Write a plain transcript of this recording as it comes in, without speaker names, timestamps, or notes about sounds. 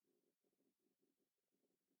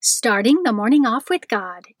Starting the morning off with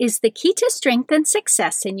God is the key to strength and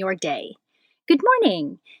success in your day. Good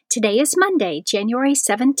morning. Today is Monday, January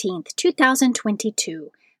 17th, 2022.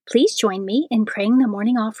 Please join me in praying the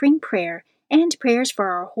morning offering prayer and prayers for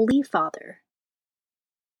our Holy Father.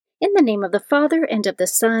 In the name of the Father, and of the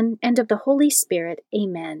Son, and of the Holy Spirit,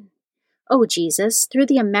 Amen. O Jesus, through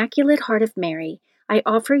the Immaculate Heart of Mary, I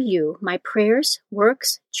offer you my prayers,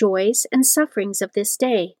 works, joys, and sufferings of this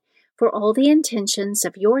day, for all the intentions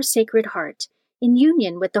of your Sacred Heart, in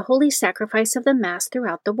union with the holy sacrifice of the Mass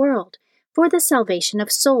throughout the world, for the salvation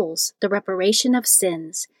of souls, the reparation of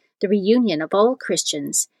sins, the reunion of all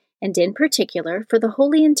Christians, and in particular for the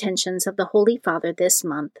holy intentions of the Holy Father this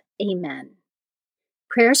month. Amen.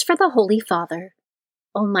 Prayers for the Holy Father.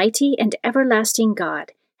 Almighty and everlasting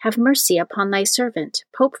God, have mercy upon thy servant,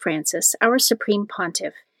 Pope Francis, our Supreme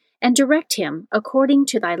Pontiff, and direct him, according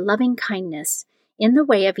to thy loving kindness, in the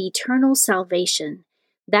way of eternal salvation,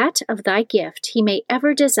 that of thy gift he may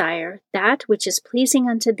ever desire that which is pleasing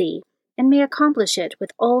unto thee, and may accomplish it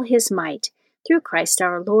with all his might, through Christ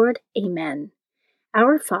our Lord. Amen.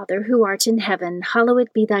 Our Father, who art in heaven, hallowed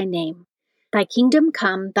be thy name. Thy kingdom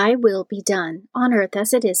come, thy will be done, on earth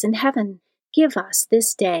as it is in heaven. Give us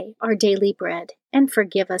this day our daily bread, and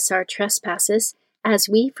forgive us our trespasses, as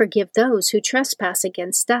we forgive those who trespass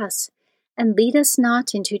against us. And lead us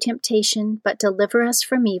not into temptation, but deliver us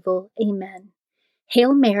from evil. Amen.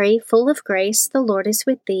 Hail Mary, full of grace, the Lord is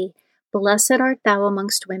with thee. Blessed art thou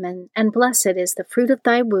amongst women, and blessed is the fruit of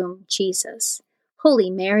thy womb, Jesus. Holy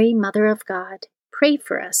Mary, Mother of God, pray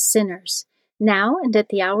for us sinners, now and at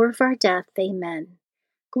the hour of our death. Amen.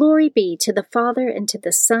 Glory be to the Father, and to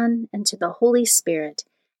the Son, and to the Holy Spirit,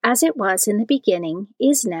 as it was in the beginning,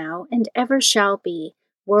 is now, and ever shall be,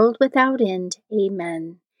 world without end.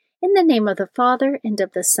 Amen. In the name of the Father, and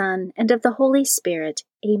of the Son, and of the Holy Spirit.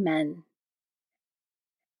 Amen.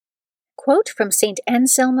 Quote from St.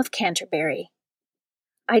 Anselm of Canterbury.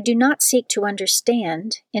 I do not seek to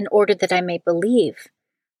understand in order that I may believe,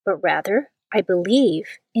 but rather I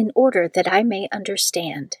believe in order that I may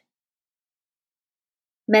understand.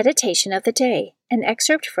 Meditation of the Day, an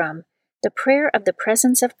excerpt from The Prayer of the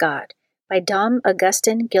Presence of God by Dom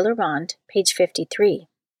Augustin Guillerand, page 53.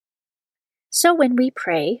 So when we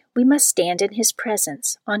pray, we must stand in His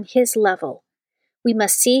presence, on His level. We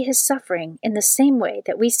must see His suffering in the same way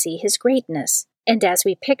that we see His greatness, and as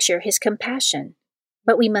we picture His compassion.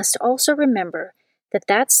 But we must also remember that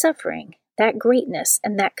that suffering, that greatness,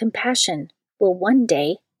 and that compassion will one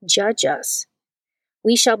day judge us.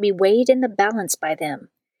 We shall be weighed in the balance by them,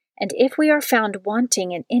 and if we are found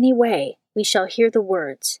wanting in any way, we shall hear the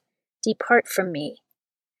words, "Depart from me.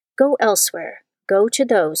 Go elsewhere. Go to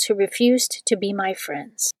those who refused to be my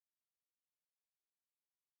friends."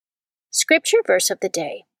 Scripture verse of the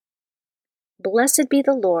day. Blessed be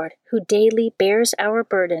the Lord, who daily bears our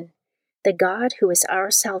burden, the God who is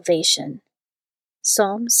our salvation.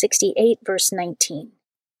 Psalm 68, verse 19.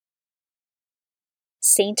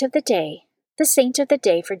 Saint of the Day. The saint of the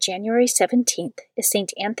day for January 17th is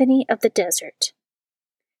Saint Anthony of the Desert.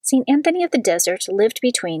 Saint Anthony of the Desert lived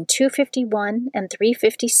between 251 and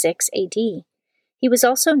 356 AD. He was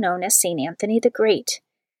also known as Saint Anthony the Great.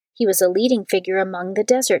 He was a leading figure among the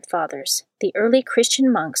Desert Fathers, the early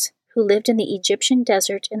Christian monks who lived in the Egyptian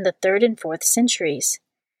desert in the 3rd and 4th centuries.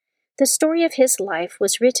 The story of his life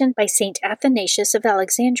was written by Saint Athanasius of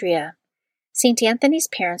Alexandria. Saint Anthony's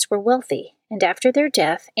parents were wealthy, and after their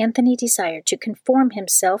death, Anthony desired to conform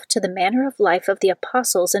himself to the manner of life of the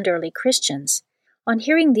apostles and early Christians. On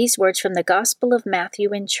hearing these words from the Gospel of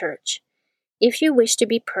Matthew in church, "If you wish to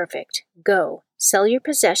be perfect, go, sell your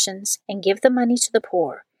possessions, and give the money to the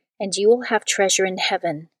poor, and you will have treasure in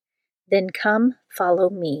heaven. Then come, follow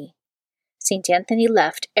me." St. Anthony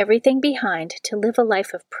left everything behind to live a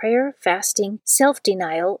life of prayer, fasting,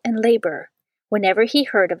 self-denial, and labor. Whenever he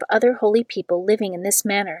heard of other holy people living in this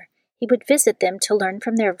manner, he would visit them to learn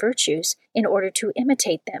from their virtues in order to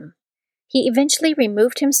imitate them. He eventually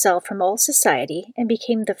removed himself from all society and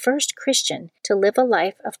became the first Christian to live a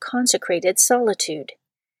life of consecrated solitude.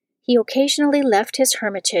 He occasionally left his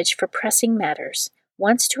hermitage for pressing matters,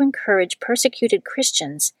 once to encourage persecuted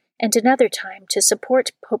Christians, and another time to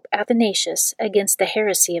support Pope Athanasius against the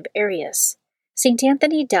heresy of Arius. St.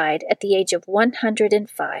 Anthony died at the age of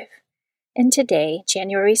 105, and today,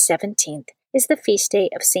 January 17th, is the feast day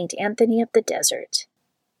of St. Anthony of the Desert.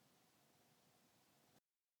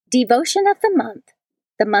 Devotion of the Month.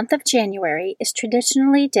 The month of January is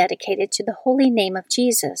traditionally dedicated to the holy name of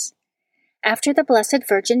Jesus. After the Blessed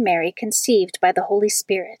Virgin Mary conceived by the Holy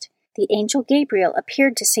Spirit, the angel Gabriel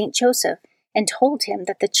appeared to Saint Joseph and told him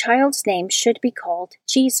that the child's name should be called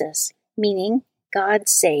Jesus, meaning God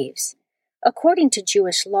saves. According to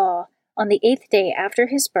Jewish law, on the 8th day after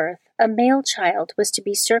his birth, a male child was to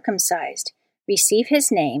be circumcised, receive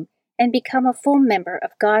his name, and become a full member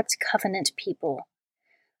of God's covenant people.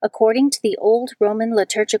 According to the old Roman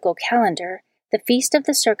liturgical calendar, the feast of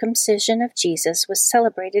the circumcision of Jesus was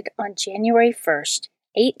celebrated on January 1st,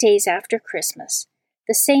 8 days after Christmas,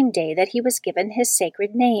 the same day that he was given his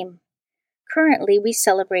sacred name. Currently, we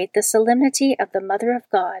celebrate the solemnity of the Mother of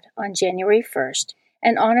God on January 1st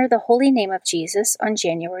and honor the holy name of Jesus on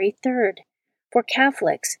January 3rd. For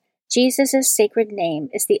Catholics, Jesus' sacred name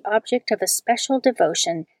is the object of a special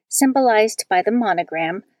devotion symbolized by the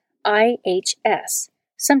monogram IHS,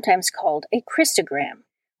 sometimes called a Christogram,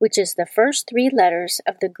 which is the first 3 letters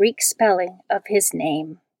of the Greek spelling of his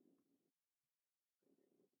name.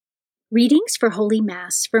 Readings for Holy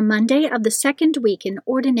Mass for Monday of the second week in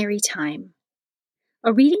Ordinary Time.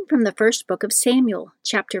 A reading from the first book of Samuel,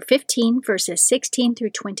 chapter 15, verses 16 through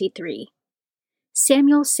 23.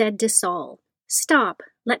 Samuel said to Saul, "Stop,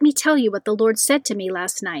 let me tell you what the Lord said to me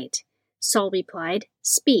last night." Saul replied,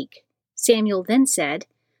 "Speak." Samuel then said,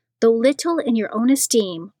 "Though little in your own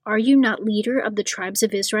esteem, are you not leader of the tribes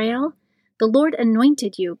of Israel? The Lord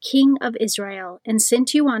anointed you king of Israel and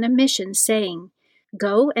sent you on a mission, saying,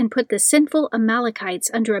 'Go and put the sinful Amalekites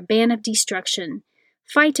under a ban of destruction.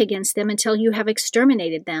 Fight against them until you have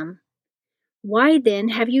exterminated them.' Why then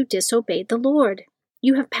have you disobeyed the Lord?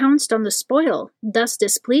 You have pounced on the spoil, thus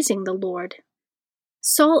displeasing the Lord."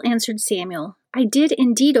 Saul answered Samuel, "I did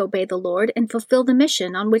indeed obey the Lord and fulfill the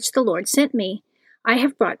mission on which the Lord sent me. I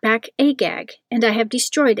have brought back Agag, and I have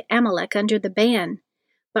destroyed Amalek under the ban.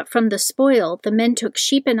 But from the spoil the men took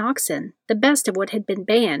sheep and oxen, the best of what had been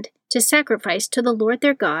banned, to sacrifice to the Lord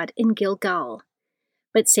their God in Gilgal."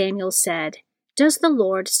 But Samuel said, "Does the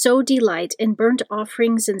Lord so delight in burnt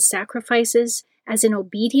offerings and sacrifices as in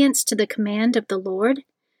obedience to the command of the Lord?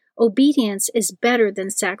 Obedience is better than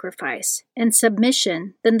sacrifice, and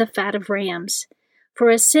submission than the fat of rams. For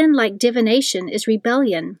a sin like divination is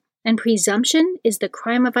rebellion, and presumption is the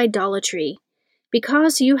crime of idolatry.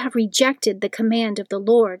 Because you have rejected the command of the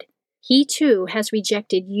Lord, he too has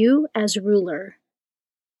rejected you as ruler."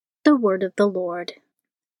 The word of the Lord.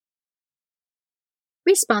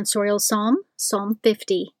 Responsorial Psalm, Psalm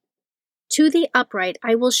 50. To the upright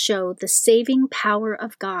I will show the saving power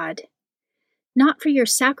of God. Not for your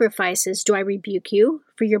sacrifices do I rebuke you,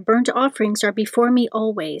 for your burnt offerings are before me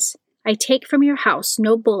always. I take from your house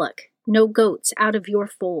no bullock, no goats out of your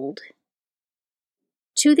fold.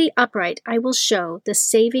 To the upright I will show the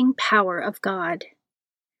saving power of God.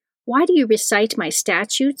 Why do you recite my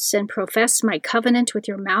statutes and profess my covenant with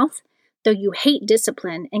your mouth, though you hate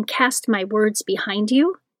discipline and cast my words behind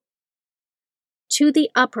you? To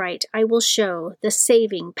the upright I will show the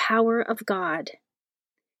saving power of God.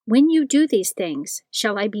 When you do these things,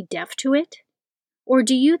 shall I be deaf to it? Or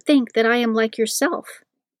do you think that I am like yourself?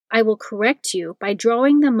 I will correct you by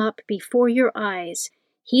drawing them up before your eyes.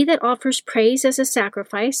 He that offers praise as a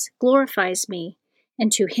sacrifice glorifies me,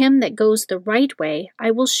 and to him that goes the right way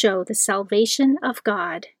I will show the salvation of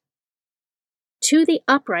God. To the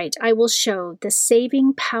upright I will show the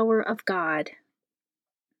saving power of God.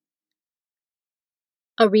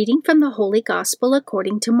 A reading from the Holy Gospel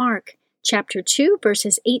according to Mark, chapter 2,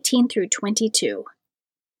 verses 18 through 22.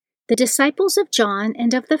 The disciples of John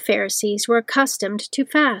and of the Pharisees were accustomed to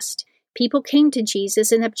fast. People came to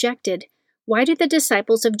Jesus and objected, "Why do the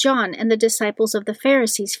disciples of John and the disciples of the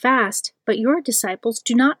Pharisees fast, but your disciples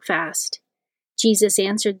do not fast?" Jesus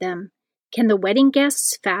answered them, "Can the wedding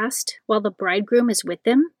guests fast while the bridegroom is with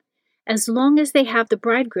them? As long as they have the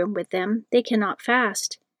bridegroom with them, they cannot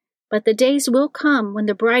fast. But the days will come when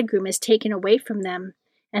the bridegroom is taken away from them,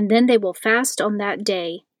 and then they will fast on that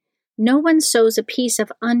day. No one sews a piece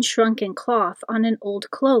of unshrunken cloth on an old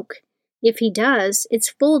cloak. If he does, its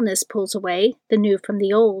fullness pulls away the new from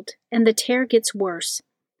the old, and the tear gets worse.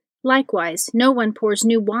 Likewise, no one pours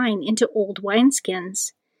new wine into old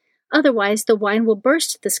wineskins. Otherwise, the wine will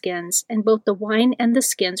burst the skins, and both the wine and the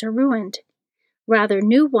skins are ruined. Rather,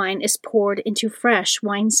 new wine is poured into fresh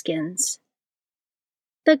wineskins."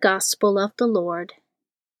 The Gospel of the Lord.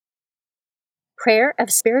 Prayer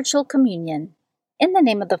of Spiritual Communion. In the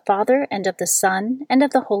name of the Father, and of the Son, and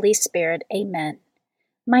of the Holy Spirit. Amen.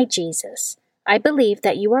 My Jesus, I believe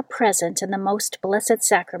that you are present in the most blessed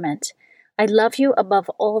sacrament. I love you above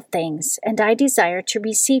all things, and I desire to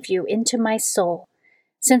receive you into my soul.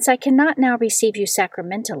 Since I cannot now receive you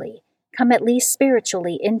sacramentally, come at least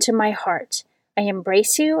spiritually into my heart. I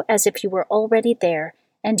embrace you as if you were already there,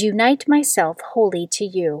 and unite myself wholly to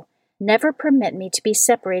you. Never permit me to be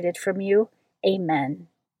separated from you. Amen.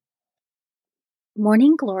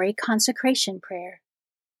 Morning Glory Consecration Prayer.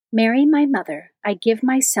 Mary, my mother, I give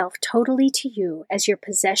myself totally to you as your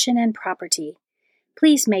possession and property.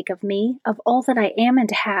 Please make of me, of all that I am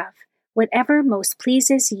and have, whatever most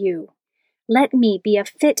pleases you. Let me be a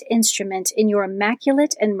fit instrument in your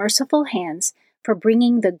immaculate and merciful hands for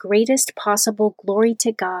bringing the greatest possible glory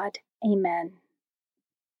to God. Amen.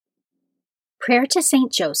 Prayer to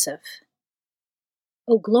Saint Joseph.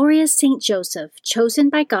 O glorious Saint Joseph, chosen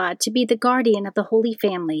by God to be the guardian of the Holy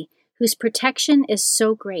Family, whose protection is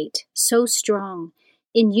so great, so strong,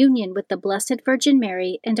 in union with the Blessed Virgin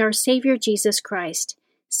Mary and our Savior Jesus Christ,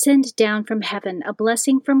 send down from heaven a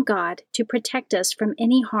blessing from God to protect us from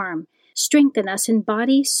any harm, strengthen us in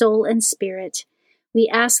body, soul, and spirit. We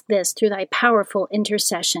ask this through thy powerful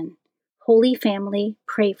intercession. Holy Family,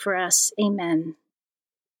 pray for us. Amen.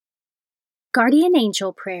 Guardian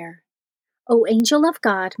Angel Prayer. O angel of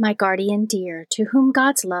God, my guardian dear, to whom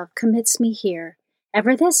God's love commits me here,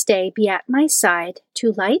 ever this day be at my side,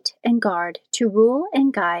 to light and guard, to rule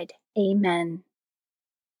and guide. Amen.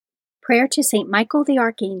 Prayer to Saint Michael the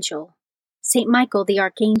Archangel. Saint Michael the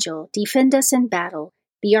Archangel, defend us in battle,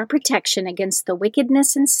 be our protection against the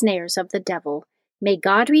wickedness and snares of the devil. May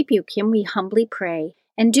God rebuke him, we humbly pray,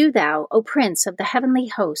 and do thou, O Prince of the heavenly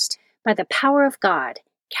host, by the power of God,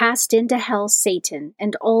 cast into hell Satan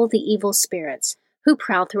and all the evil spirits who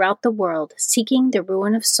prowl throughout the world, seeking the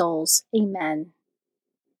ruin of souls. Amen.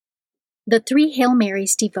 The Three Hail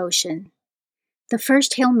Marys Devotion. The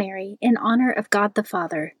first Hail Mary, in honor of God the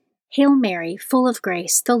Father. Hail Mary, full of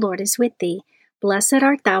grace, the Lord is with thee. Blessed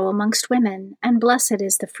art thou amongst women, and blessed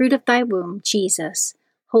is the fruit of thy womb, Jesus.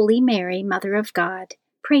 Holy Mary, Mother of God,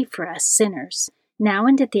 pray for us sinners, now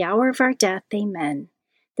and at the hour of our death. Amen.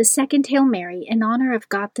 The second Hail Mary, in honor of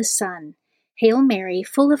God the Son. Hail Mary,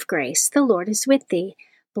 full of grace, the Lord is with thee.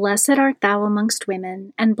 Blessed art thou amongst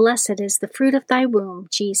women, and blessed is the fruit of thy womb,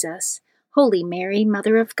 Jesus. Holy Mary,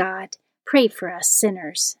 Mother of God, pray for us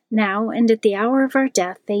sinners, now and at the hour of our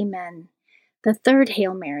death. Amen. The third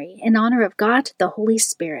Hail Mary, in honor of God the Holy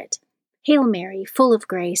Spirit. Hail Mary, full of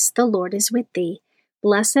grace, the Lord is with thee.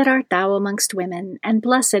 Blessed art thou amongst women, and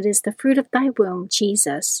blessed is the fruit of thy womb,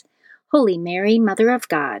 Jesus. Holy Mary, Mother of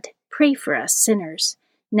God, pray for us sinners,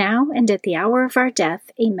 now and at the hour of our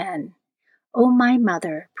death. Amen. O my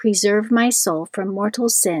Mother, preserve my soul from mortal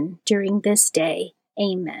sin during this day.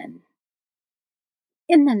 Amen.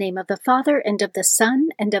 In the name of the Father, and of the Son,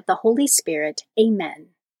 and of the Holy Spirit. Amen.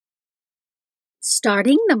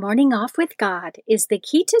 Starting the morning off with God is the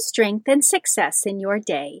key to strength and success in your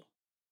day.